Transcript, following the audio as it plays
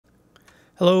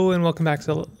Hello and welcome back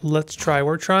to Let's Try.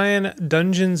 We're trying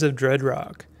Dungeons of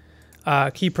Dreadrock.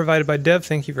 Key provided by Dev.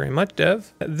 Thank you very much,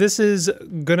 Dev. This is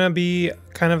gonna be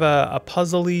kind of a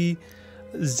puzzly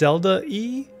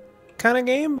Zelda-y kind of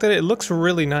game. That it looks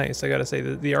really nice. I gotta say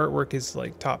that the artwork is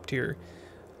like top tier.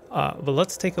 But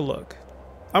let's take a look.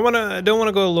 I don't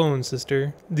wanna go alone,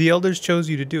 sister. The elders chose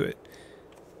you to do it.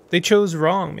 They chose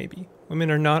wrong, maybe. Women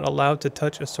are not allowed to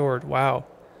touch a sword. Wow.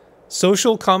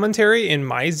 Social commentary in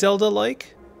my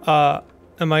Zelda-like? I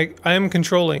am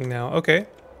controlling now. Okay.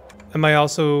 Am I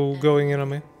also going in on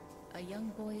my... A young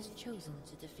boy is chosen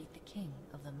to defeat the king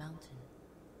of the mountain.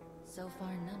 So far,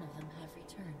 none of them have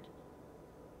returned.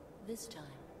 This time,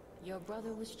 your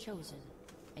brother was chosen,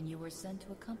 and you were sent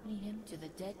to accompany him to the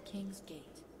dead king's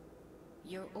gate.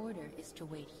 Your order is to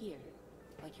wait here,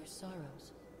 but your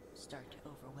sorrows start to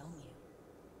overwhelm you.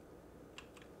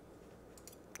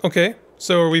 Okay,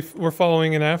 so we're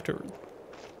following in afterward.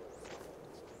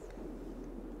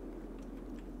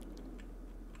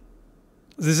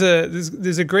 There's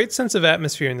a great sense of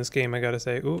atmosphere in this game, I gotta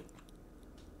say. Ooh.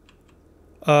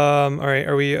 Alright,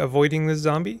 are we avoiding this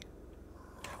zombie?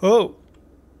 Oh!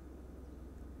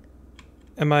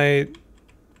 Am I...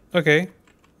 Okay.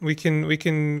 We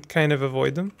can kind of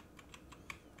avoid them.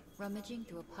 Rummaging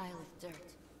through a pile of dirt.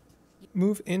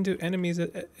 Move into enemies.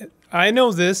 I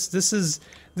know this. This is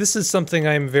something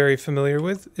I'm very familiar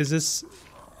with. Is this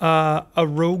a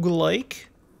roguelike?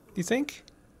 Do you think?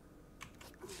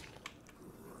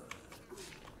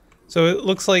 So it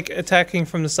looks like attacking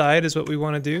from the side is what we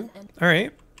want to do. All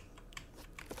right.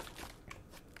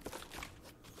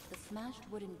 The smashed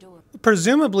wooden door.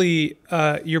 Presumably,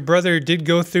 your brother did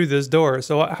go through this door.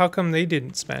 So how come they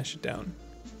didn't smash it down?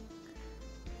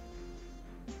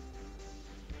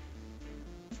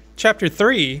 Chapter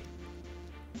 3?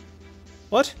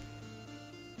 What?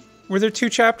 Were there 2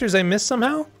 chapters I missed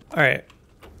somehow? Alright.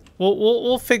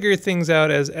 We'll figure things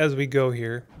out as we go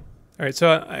here. Alright,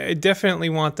 so I definitely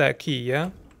want that key, yeah?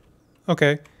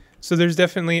 Okay. So there's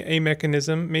definitely a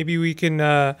mechanism. Maybe we can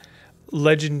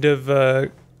Legend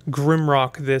of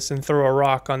Grimrock this and throw a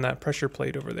rock on that pressure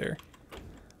plate over there.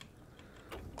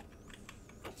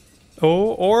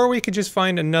 Oh, or we could just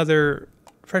find another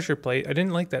pressure plate. I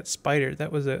didn't like that spider.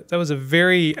 That was a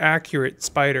very accurate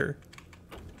spider.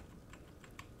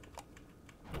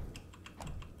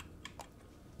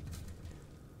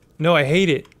 No, I hate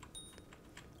it.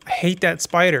 I hate that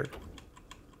spider.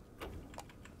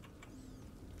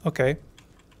 Okay.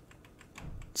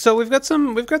 So we've got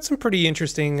some pretty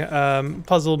interesting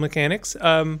puzzle mechanics.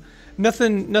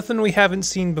 Nothing we haven't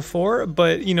seen before,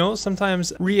 but you know,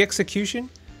 sometimes re-execution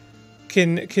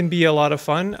can be a lot of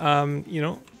fun. You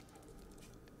know.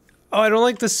 Oh, I don't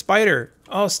like this spider.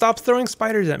 Oh, stop throwing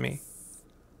spiders at me.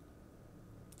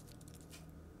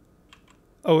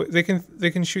 Oh, they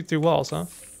can shoot through walls, huh?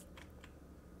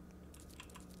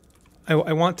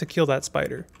 I want to kill that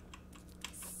spider.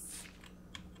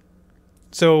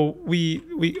 So we're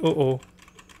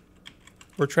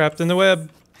trapped in the web.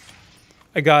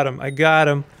 I got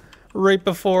him right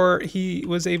before he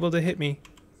was able to hit me.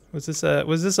 Was this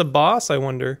a boss, I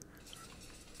wonder?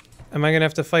 Am I gonna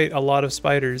have to fight a lot of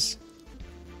spiders?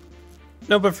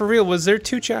 No, but for real, was there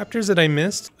 2 chapters that I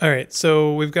missed? Alright,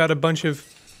 so we've got a bunch of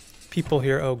people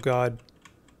here. Oh god.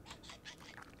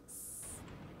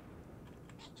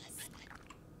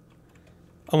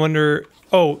 I wonder...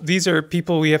 Oh, these are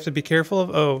people we have to be careful of?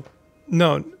 Oh,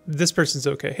 no, this person's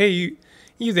okay. Hey,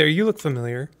 you there, you look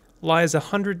familiar. Lies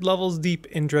 100 levels deep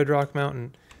in Dreadrock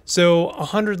Mountain. So,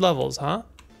 100 levels, huh?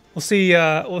 We'll see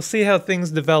how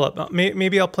things develop.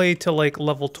 Maybe I'll play to like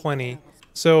level 20.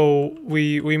 So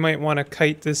we might want to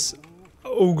kite this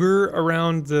ogre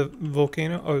around the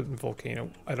volcano. Oh, volcano.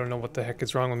 I don't know what the heck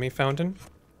is wrong with me. Fountain.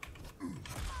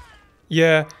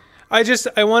 Yeah, I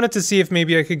wanted to see if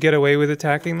maybe I could get away with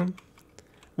attacking them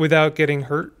without getting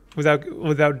hurt,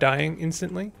 without dying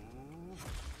instantly.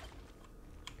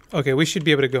 Okay, we should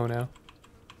be able to go now.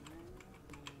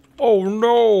 Oh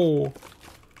no!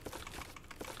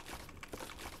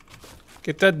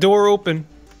 Get that door open.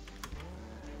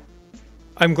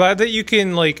 I'm glad that you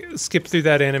can, like, skip through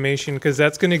that animation, because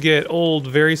that's gonna get old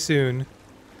very soon.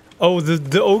 Oh,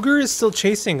 the ogre is still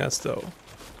chasing us, though.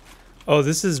 Oh,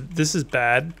 this is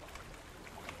bad.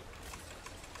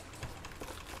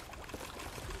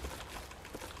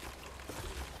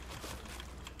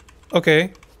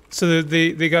 Okay, so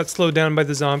they got slowed down by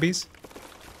the zombies.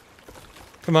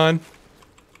 Come on.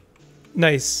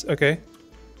 Nice, okay.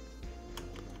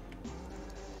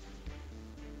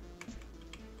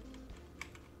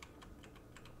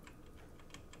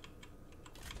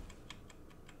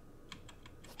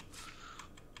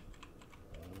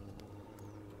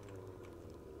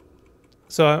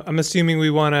 So I'm assuming we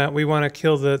wanna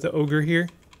kill the ogre here.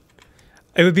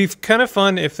 It would be kind of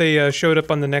fun if they showed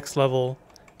up on the next level,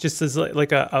 just as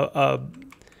like a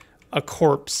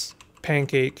corpse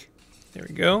pancake. There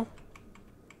we go.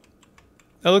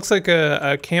 That looks like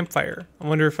a campfire. I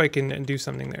wonder if I can do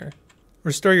something there.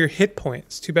 Restore your hit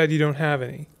points. Too bad you don't have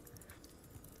any.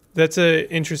 That's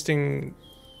a interesting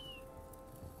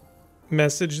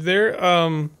message there.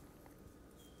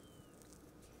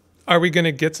 Are we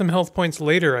gonna get some health points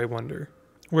later, I wonder?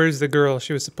 Where's the girl?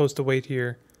 She was supposed to wait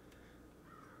here.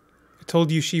 I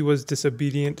told you she was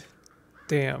disobedient.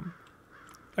 Damn.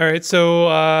 Alright,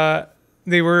 so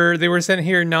they were sent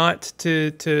here not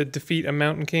to defeat a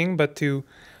mountain king, but to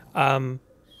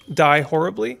die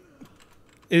horribly.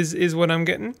 Is what I'm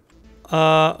getting.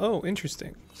 Oh,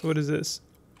 interesting. So what is this?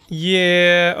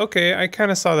 Yeah, okay, I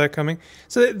kind of saw that coming.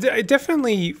 So I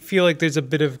definitely feel like there's a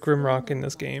bit of Grimrock in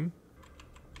this game.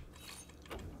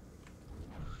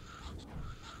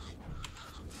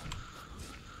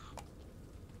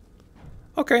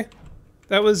 Okay,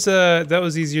 that was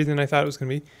easier than I thought it was gonna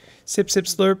be. Sip, sip,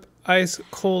 slurp. Ice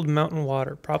cold mountain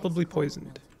water, probably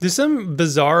poisoned. There's some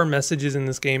bizarre messages in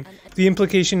this game. The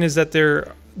implication is that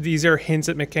these are hints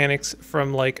at mechanics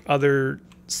from like other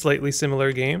slightly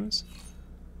similar games.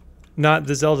 Not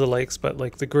the Zelda likes, but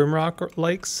like the Grimrock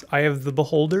likes. Eye of the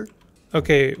Beholder.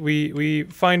 Okay, we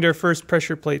find our first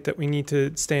pressure plate that we need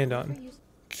to stand on.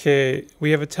 Okay,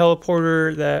 we have a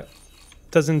teleporter that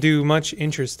doesn't do much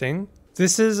interesting.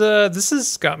 This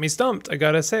has got me stumped, I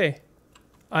gotta say.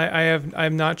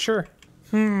 I'm not sure.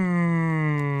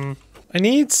 I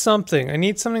need something. I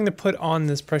need something to put on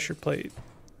this pressure plate.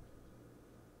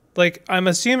 Like, I'm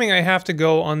assuming I have to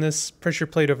go on this pressure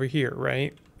plate over here,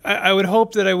 right? I would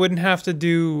hope that I wouldn't have to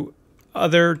do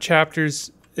other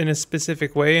chapters in a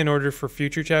specific way in order for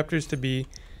future chapters to be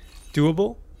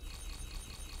doable.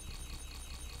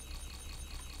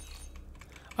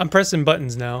 I'm pressing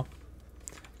buttons now.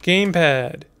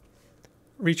 Gamepad.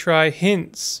 Retry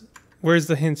hints. Where's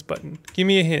the hints button? Give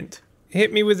me a hint.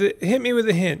 Hit me with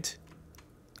a hint.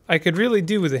 I could really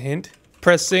do with a hint.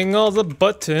 Pressing all the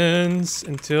buttons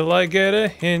until I get a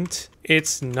hint.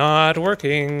 It's not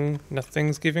working.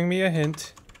 Nothing's giving me a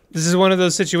hint. This is one of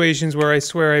those situations where I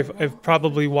swear I've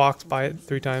probably walked by it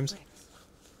 3 times.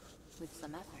 With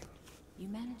some effort, you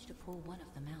managed to pull one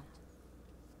of them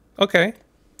out. Okay.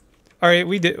 Alright,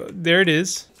 we did. There it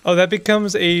is. Oh, that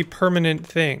becomes a permanent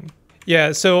thing.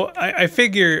 Yeah, so I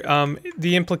figure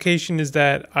the implication is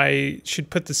that I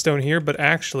should put the stone here, but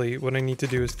actually what I need to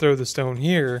do is throw the stone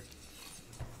here.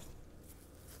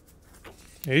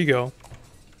 There you go.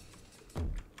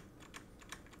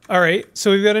 Alright,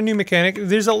 so we've got a new mechanic.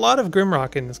 There's a lot of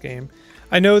Grimrock in this game.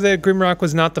 I know that Grimrock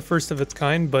was not the first of its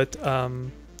kind, but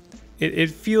it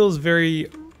feels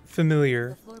very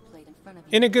familiar.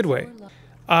 In a good way.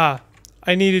 Ah,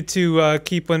 I needed to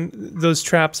keep those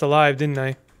traps alive, didn't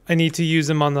I? I need to use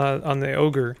them on the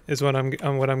ogre is what I'm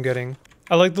getting.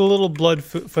 I like the little blood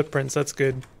footprints. That's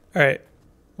good. All right.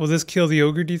 Will this kill the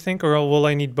ogre, do you think, or will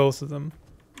I need both of them?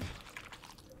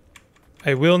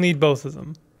 I will need both of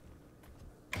them.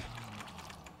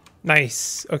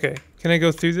 Nice. Okay. Can I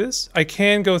go through this? I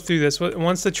can go through this.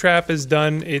 Once the trap is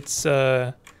done, it's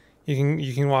you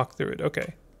can walk through it.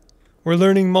 Okay. We're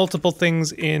learning multiple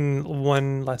things in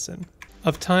one lesson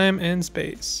of time and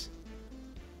space.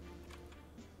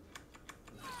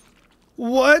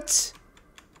 What?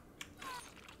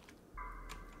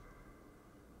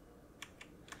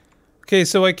 Okay,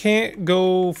 so I can't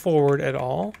go forward at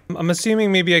all. I'm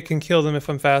assuming maybe I can kill them if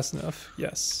I'm fast enough.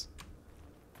 Yes.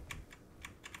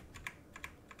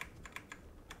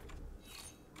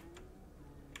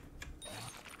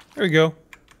 There we go.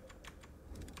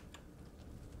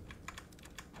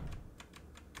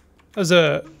 That was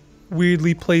a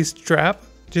weirdly placed trap.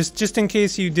 Just in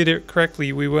case you did it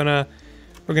correctly, we're gonna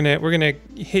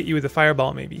hit you with a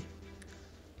fireball maybe.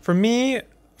 For me,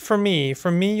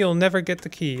 you'll never get the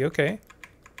key. Okay.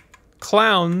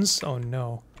 Clowns. Oh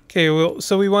no. Okay, well,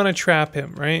 so we want to trap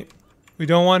him, right? We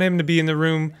don't want him to be in the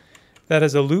room that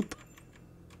has a loop.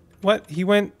 What? He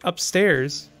went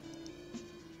upstairs.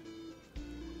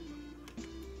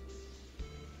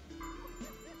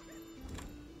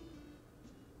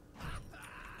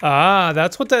 Ah,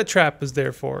 that's what that trap was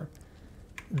there for.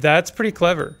 That's pretty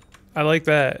clever. I like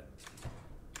that.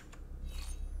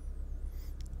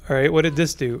 Alright, what did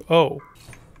this do? Oh.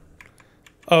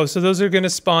 Oh, so those are gonna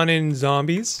spawn in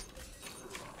zombies?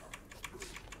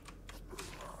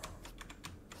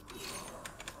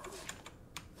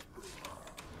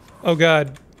 Oh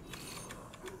god.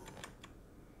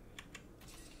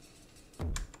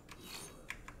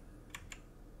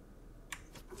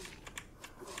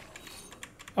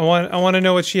 I want to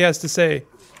know what she has to say.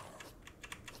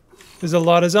 There's a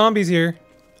lot of zombies here.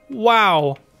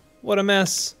 Wow. What a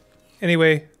mess.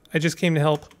 Anyway, I just came to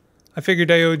help. I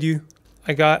figured I owed you.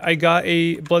 I got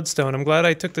a bloodstone. I'm glad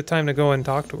I took the time to go and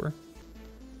talk to her.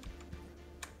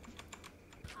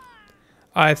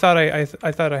 I thought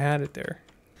I had it there.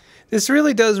 This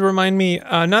really does remind me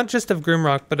not just of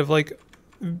Grimrock, but of like,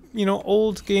 you know,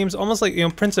 old games, almost like, you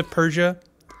know, Prince of Persia.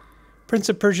 Prince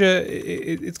of Persia,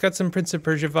 it's got some Prince of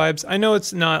Persia vibes. I know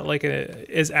it's not like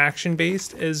as action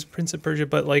based as Prince of Persia,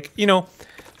 but like, you know,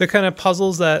 the kind of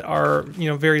puzzles that are, you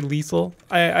know, very lethal.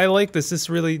 I like this. This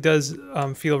really does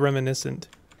feel reminiscent.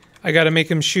 I got to make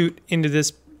him shoot into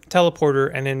this teleporter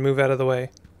and then move out of the way.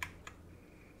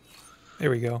 There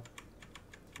we go.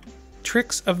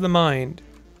 Tricks of the mind.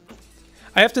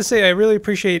 I have to say, I really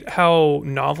appreciate how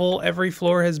novel every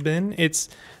floor has been. It's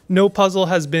no puzzle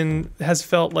has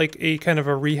felt like a kind of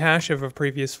a rehash of a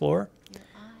previous floor. Your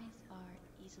eyes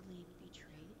are easily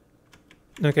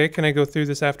betrayed. Okay, can I go through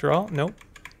this after all? Nope.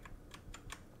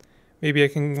 Maybe I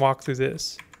can walk through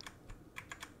this.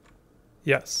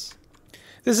 Yes.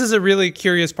 This is a really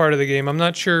curious part of the game. I'm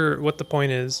not sure what the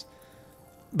point is,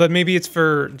 but maybe it's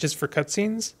just for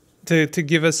cutscenes to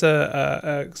give us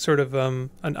a sort of an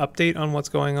update on what's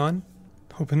going on.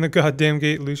 Open the goddamn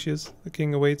gate, Lucius. The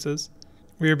king awaits us.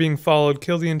 We are being followed.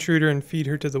 Kill the intruder and feed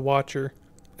her to the watcher.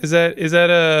 Is that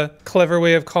a clever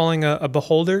way of calling a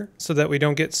beholder so that we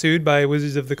don't get sued by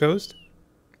Wizards of the Coast?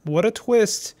 What a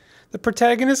twist. The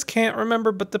protagonist can't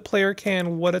remember, but the player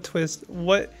can. What a twist.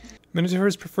 What?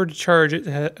 Minotaurs prefer to charge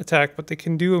attack, but they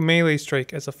can do a melee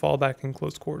strike as a fallback in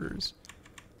close quarters.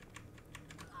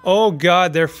 Oh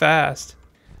god, they're fast.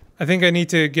 I think I need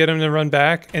to get them to run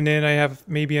back, and then I have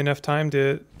maybe enough time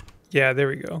to... Yeah, there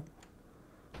we go.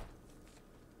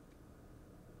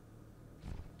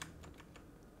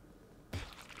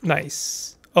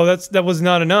 Nice. Oh, that was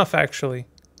not enough, actually.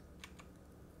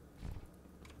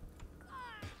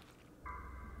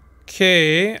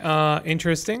 Okay,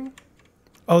 interesting.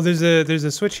 Oh, there's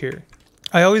a switch here.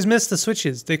 I always miss the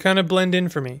switches. They kind of blend in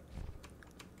for me.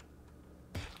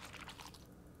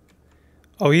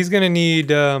 Oh, he's gonna need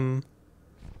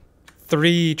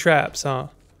 3 traps, huh?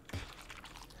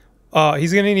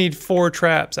 He's gonna need 4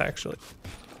 traps, actually.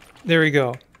 There we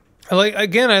go.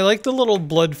 I like the little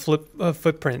blood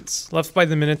footprints left by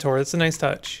the Minotaur. That's a nice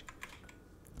touch.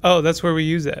 Oh, that's where we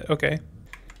use that. Okay.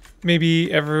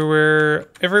 Maybe everywhere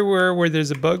where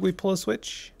there's a bug, we pull a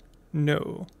switch?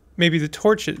 No. Maybe the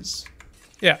torches.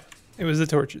 Yeah, it was the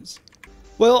torches.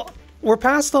 Well, we're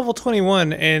past level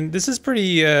 21, and this is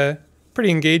pretty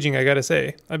engaging, I gotta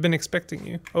say. I've been expecting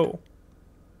you. Oh.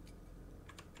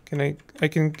 I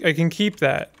can keep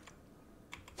that.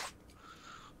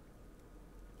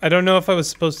 I don't know if I was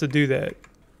supposed to do that.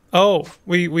 Oh,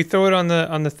 we throw it on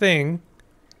the thing.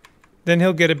 Then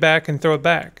he'll get it back and throw it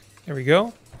back. There we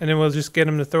go. And then we'll just get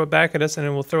him to throw it back at us, and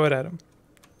then we'll throw it at him.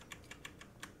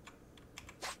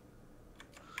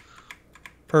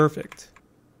 Perfect.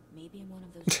 Maybe in one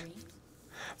of those dreams?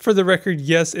 For the record,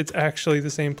 yes, it's actually the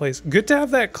same place. Good to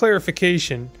have that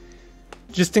clarification.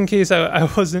 Just in case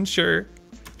I wasn't sure.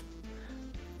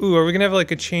 Ooh, are we gonna have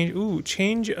like a change? Ooh,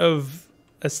 change of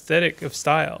aesthetic, of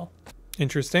style.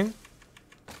 Interesting.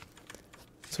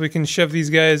 So we can shove these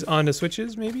guys onto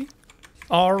switches, maybe?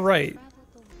 Alright.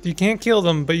 You can't kill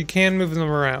them, but you can move them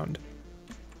around.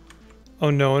 Oh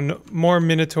no, more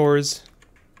Minotaurs.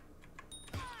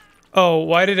 Oh,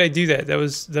 why did I do that? That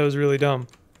was really dumb.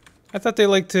 I thought they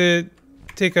liked to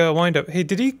take a wind up. Hey,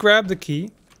 did he grab the key?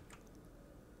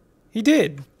 He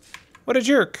did. What a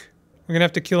jerk. We're gonna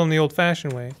have to kill him the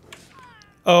old-fashioned way.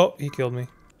 Oh, he killed me.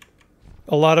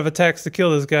 A lot of attacks to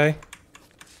kill this guy.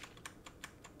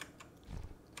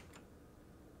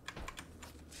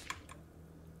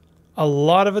 A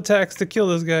lot of attacks to kill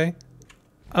this guy.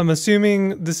 I'm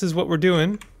assuming this is what we're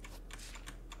doing.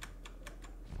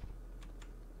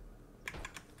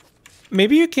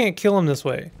 Maybe you can't kill him this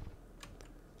way.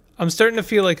 I'm starting to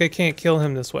feel like I can't kill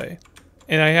him this way.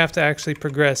 And I have to actually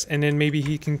progress, and then maybe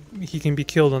he can be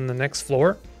killed on the next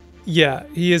floor. Yeah,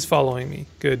 he is following me.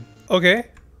 Good. Okay.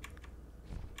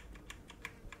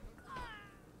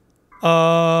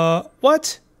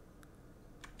 What?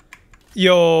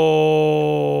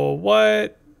 Yo,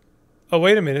 what? Oh,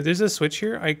 wait a minute. There's a switch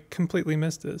here? I completely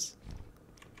missed this.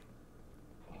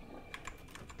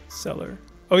 Cellar.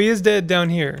 Oh, he is dead down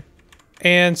here.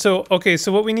 And so, okay,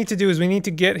 so what we need to do is we need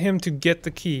to get him to get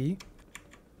the key.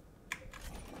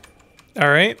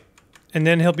 Alright. And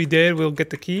then he'll be dead. We'll get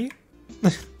the key.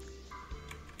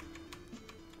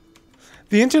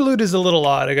 The interlude is a little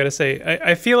odd, I gotta say.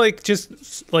 I feel like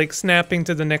just like snapping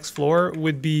to the next floor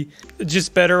would be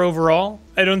just better overall.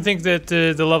 I don't think that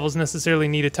the levels necessarily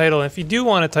need a title. If you do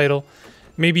want a title,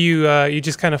 maybe you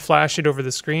just kind of flash it over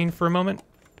the screen for a moment.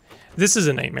 This is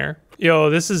a nightmare. Yo,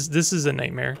 this is a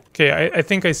nightmare. Okay, I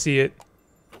think I see it.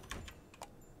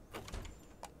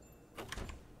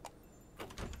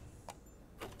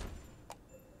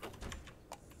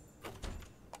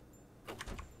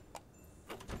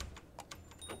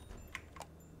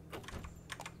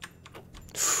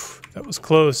 That was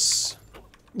close.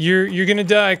 You're gonna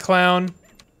die, clown.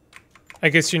 I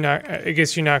guess you're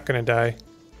not gonna die.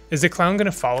 Is the clown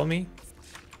gonna follow me?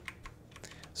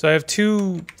 So I have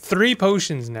 3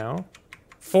 potions now.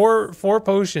 Four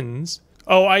potions.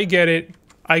 Oh, I get it.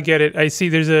 I see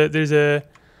there's a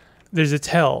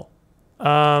tell.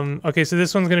 Okay, so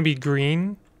this one's gonna be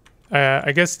green.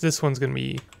 I guess this one's gonna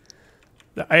be,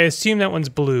 I assume that one's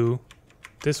blue.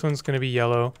 This one's gonna be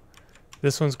yellow.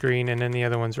 This one's green, and then the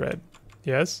other one's red.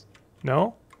 Yes?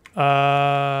 No?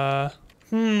 I'm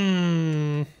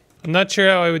not sure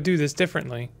how I would do this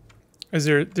differently.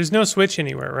 There's no switch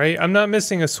anywhere, right? I'm not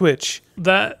missing a switch.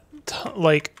 That,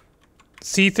 like,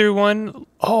 see-through one?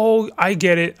 Oh, I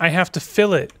get it. I have to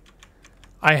fill it.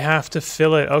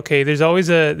 Okay, there's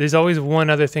always one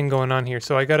other thing going on here,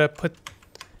 so I gotta put...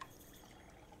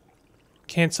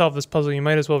 Can't solve this puzzle, you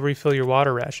might as well refill your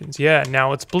water rations. Yeah,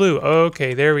 now it's blue.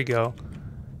 Okay, there we go.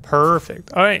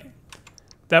 Perfect. All right.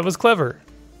 That was clever.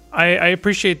 I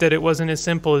appreciate that it wasn't as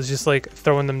simple as just like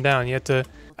throwing them down. You have to...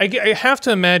 I have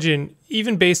to imagine,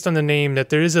 even based on the name, that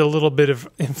there is a little bit of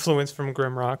influence from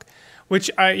Grimrock,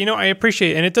 which I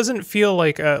appreciate, and it doesn't feel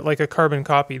like a carbon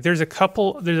copy. There's a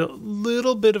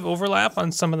little bit of overlap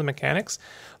on some of the mechanics,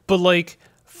 but like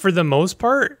for the most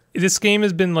part, this game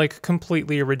has been like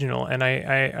completely original, and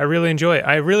I really enjoy it.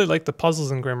 I really like the puzzles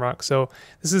in Grimrock, so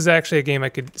this is actually a game I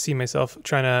could see myself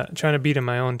trying to beat in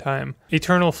my own time.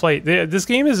 Eternal Flight. This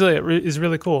game is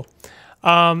really cool.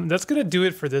 That's gonna do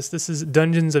it for this. This is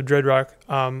Dungeons of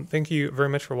Dreadrock. Thank you very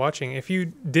much for watching. If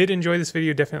you did enjoy this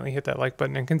video, definitely hit that like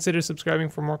button and consider subscribing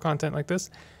for more content like this.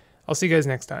 I'll see you guys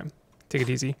next time. Take it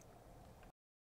easy.